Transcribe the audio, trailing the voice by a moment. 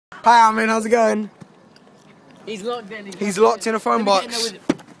Hi, Amin, how's it going? He's locked in. He's locked in a phone box.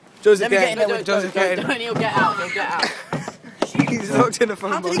 Joseph, get in. Joseph, get in. He'll get out. He'll get out. He's locked in a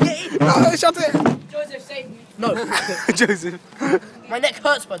phone box. How did he get in? No, shut it. Joseph, save me. No. Joseph. My neck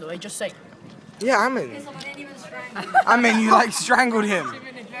hurts, by the way. Just say. Yeah, Amin. Amin, you like strangled him.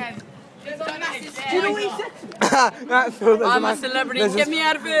 Do you know what he said? I'm a celebrity. Get me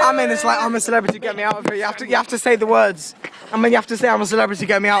out of here. Amin, it's like I'm a celebrity. Get me out of here. You have to say the words. I mean, you have to say I'm a celebrity.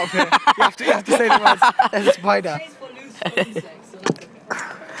 Get me out of here. You have to say the words. There's a spider.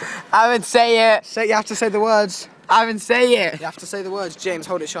 Amin, say it. You have to say the words. Amin, say it. You have to say the words. James,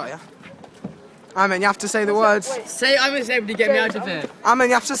 hold it shut, yeah? Amin, you have to say the words. Say I'm a celebrity. Get me out of here. Amin,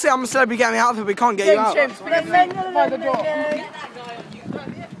 you have to say I'm a celebrity. Get me out of here. We can't get you out. James, by the door.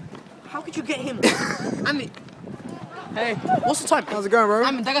 How could you get him? Amin. Hey, what's the time? How's it going, bro?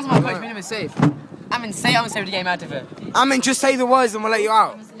 Amin, that guy's my coach. Make him safe. Amin, say I'm a celebrity. Get me out of here. Amin, just say the words and we'll let you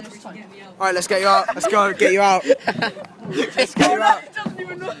out. Alright, let's get you out. Let's go, get you out. Let's get you out.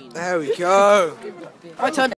 There we go. My turn.